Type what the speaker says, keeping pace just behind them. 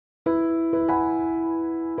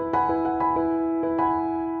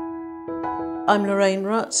I'm Loraine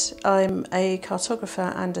Rutt. I'm a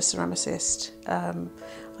cartographer and a ceramicist.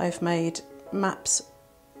 I've made maps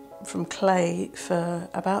from clay for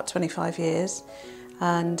about 25 years,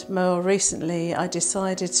 and more recently I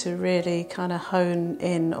decided to really kind of hone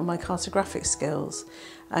in on my cartographic skills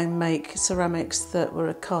and make ceramics that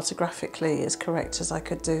were cartographically as correct as I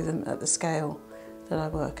could do them at the scale that I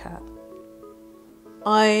work at.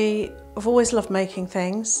 I've always loved making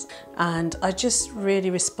things, and I just really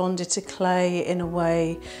responded to clay in a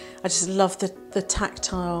way. I just love the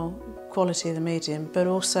tactile quality of the medium, but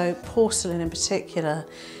also porcelain in particular.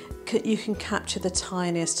 You can capture the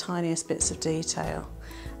tiniest bits of detail,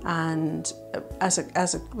 and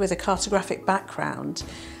with a cartographic background,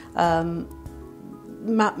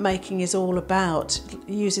 map making is all about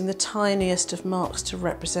using the tiniest of marks to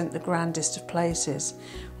represent the grandest of places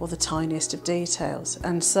or the tiniest of details.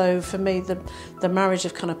 And so for me, the marriage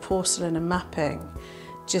of kind of porcelain and mapping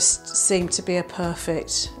just seemed to be a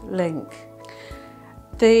perfect link.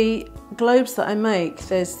 The globes that I make,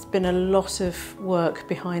 there's been a lot of work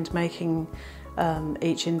behind making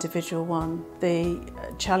each individual one. The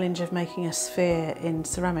challenge of making a sphere in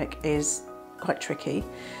ceramic is quite tricky.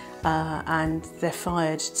 And they're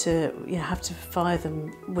fired to, have to fire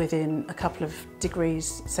them within a couple of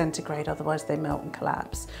degrees centigrade, otherwise they melt and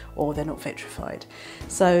collapse, or they're not vitrified.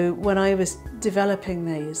 So when I was developing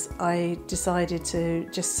these, I decided to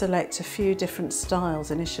just select a few different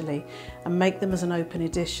styles initially and make them as an open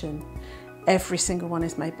edition. Every single one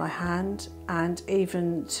is made by hand, and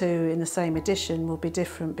even two in the same edition will be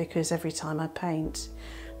different because every time I paint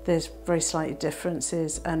there's very slightly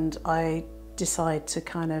differences, and I decide to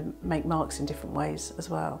kind of make marks in different ways as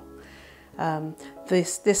well.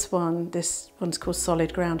 This one's called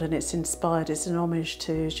Solid Ground, and it's an homage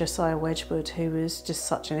to Josiah Wedgwood, who was just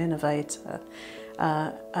such an innovator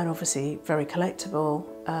and obviously very collectible.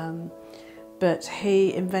 But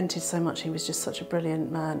he invented so much. He was just such a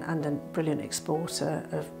brilliant man and a brilliant exporter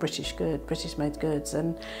of British made goods,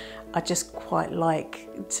 and I just quite like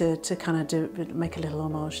to kind of make a little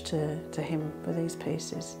homage to him with these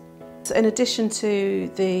pieces. So in addition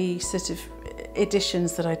to the sort of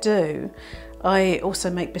editions that I do, I also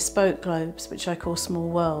make bespoke globes, which I call Small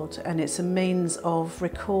World, and it's a means of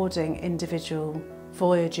recording individual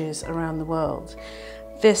voyages around the world.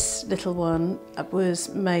 This little one was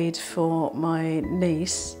made for my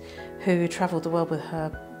niece, who travelled the world with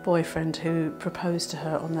her boyfriend, who proposed to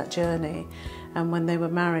her on that journey. And when they were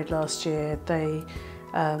married last year, they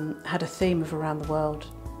had a theme of around the world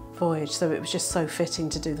voyage, so it was just so fitting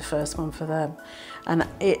to do the first one for them. And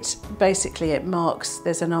it marks,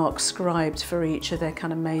 there's an arc scribed for each of their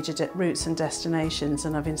kind of major routes and destinations,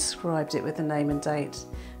 and I've inscribed it with the name and date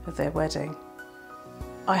of their wedding.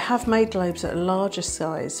 I have made globes at a larger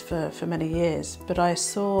size for many years, but I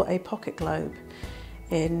saw a pocket globe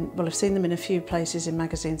I've seen them in a few places in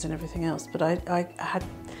magazines and everything else, but I had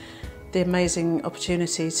the amazing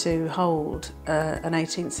opportunity to hold an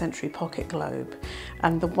 18th century pocket globe,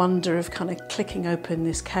 and the wonder of kind of clicking open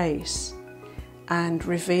this case and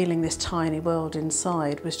revealing this tiny world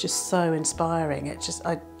inside was just so inspiring. It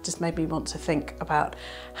just made me want to think about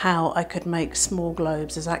how I could make small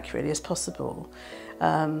globes as accurately as possible,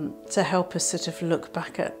 to help us sort of look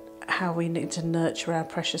back at how we need to nurture our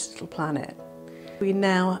precious little planet. We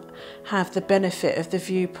now have the benefit of the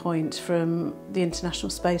viewpoint from the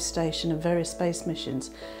International Space Station and various space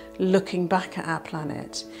missions looking back at our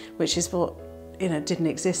planet, which is what didn't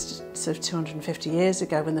exist sort of 250 years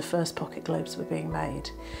ago when the first pocket globes were being made.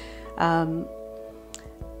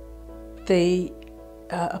 The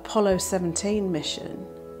Apollo 17 mission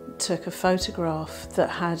took a photograph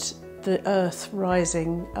that had the Earth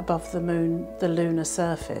rising above the moon, the lunar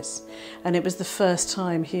surface, and it was the first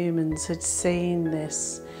time humans had seen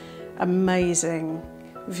this amazing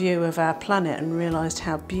view of our planet and realised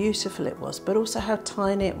how beautiful it was, but also how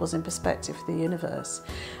tiny it was in perspective for the universe.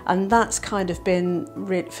 And that's kind of been,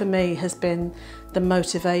 for me, has been the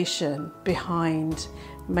motivation behind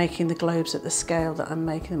making the globes at the scale that I'm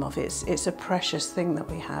making them of. It's a precious thing that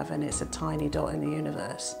we have, and it's a tiny dot in the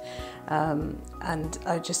universe. And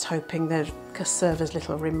I'm just hoping they serve as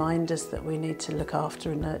little reminders that we need to look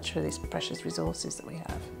after and nurture these precious resources that we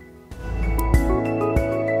have.